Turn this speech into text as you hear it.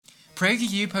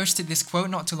PragerU posted this quote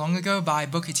not too long ago by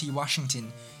Booker T.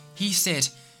 Washington. He said,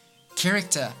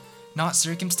 "Character, not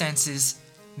circumstances,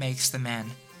 makes the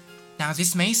man." Now,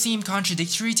 this may seem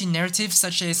contradictory to narratives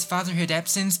such as fatherhood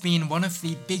absence being one of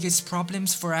the biggest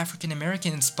problems for African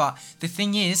Americans, but the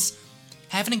thing is,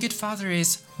 having a good father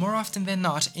is, more often than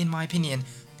not, in my opinion,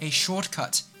 a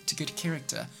shortcut to good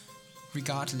character,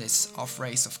 regardless of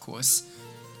race, of course.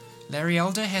 Larry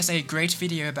Elder has a great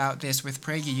video about this with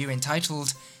PragerU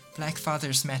entitled "Black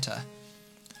Fathers Matter."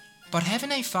 But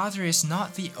having a father is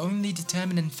not the only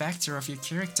determinant factor of your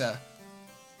character.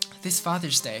 This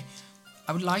Father's Day,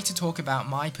 I would like to talk about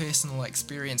my personal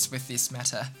experience with this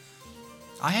matter.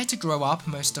 I had to grow up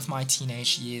most of my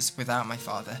teenage years without my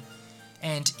father,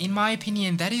 and in my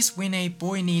opinion that is when a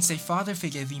boy needs a father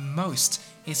figure the most,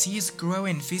 as he is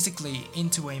growing physically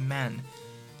into a man.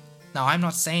 Now, I'm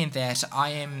not saying that I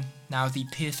am now the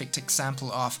perfect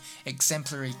example of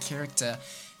exemplary character.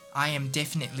 I am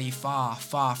definitely far,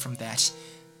 far from that.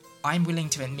 I'm willing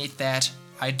to admit that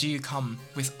I do come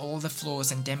with all the flaws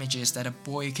and damages that a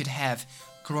boy could have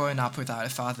growing up without a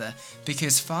father,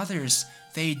 because fathers,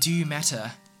 they do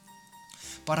matter.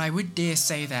 But I would dare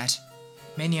say that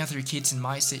many other kids in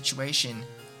my situation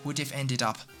would have ended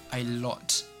up a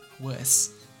lot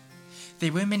worse.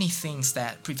 There were many things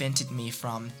that prevented me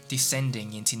from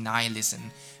descending into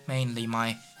nihilism, mainly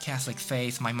my Catholic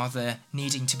faith, my mother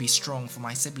needing to be strong for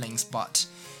my siblings, but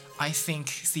I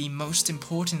think the most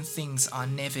important things are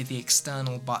never the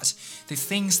external, but the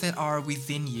things that are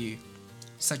within you,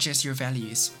 such as your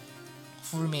values.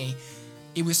 For me,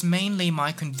 it was mainly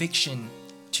my conviction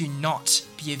to not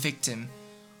be a victim.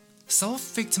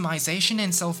 Self-victimization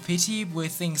and self-pity were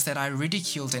things that I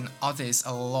ridiculed in others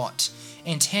a lot,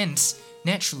 and hence,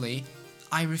 naturally,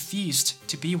 I refused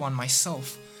to be one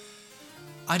myself.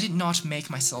 I did not make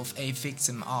myself a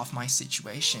victim of my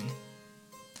situation.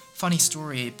 Funny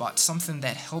story, but something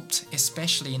that helped,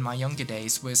 especially in my younger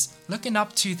days, was looking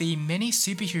up to the many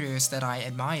superheroes that I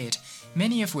admired,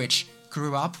 many of which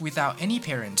grew up without any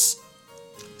parents.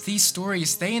 These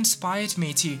stories, they inspired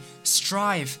me to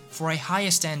strive for a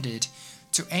higher standard,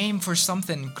 to aim for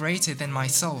something greater than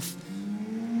myself.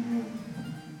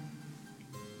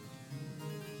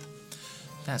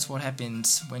 That's what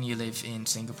happens when you live in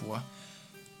Singapore.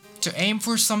 To aim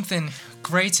for something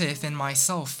greater than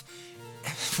myself.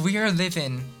 We are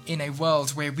living in a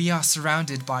world where we are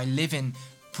surrounded by living,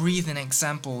 breathing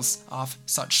examples of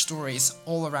such stories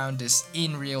all around us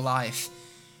in real life.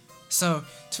 So,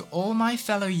 to all my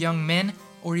fellow young men,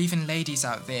 or even ladies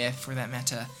out there for that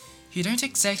matter, who don't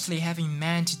exactly have a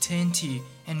man to turn to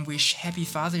and wish Happy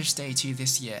Father's Day to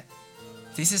this year,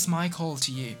 this is my call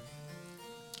to you.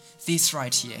 This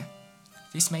right here,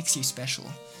 this makes you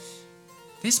special.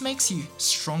 This makes you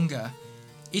stronger.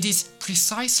 It is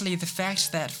precisely the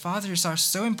fact that fathers are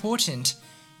so important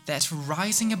that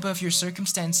rising above your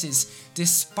circumstances,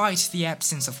 despite the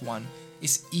absence of one,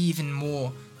 is even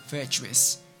more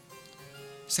virtuous.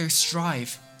 So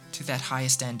strive to that higher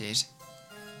standard.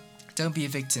 Don't be a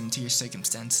victim to your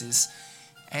circumstances.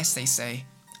 As they say,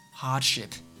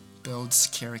 hardship builds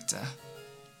character.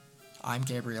 I'm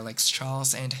Gabriel X.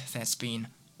 Charles, and that's been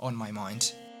On My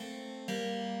Mind.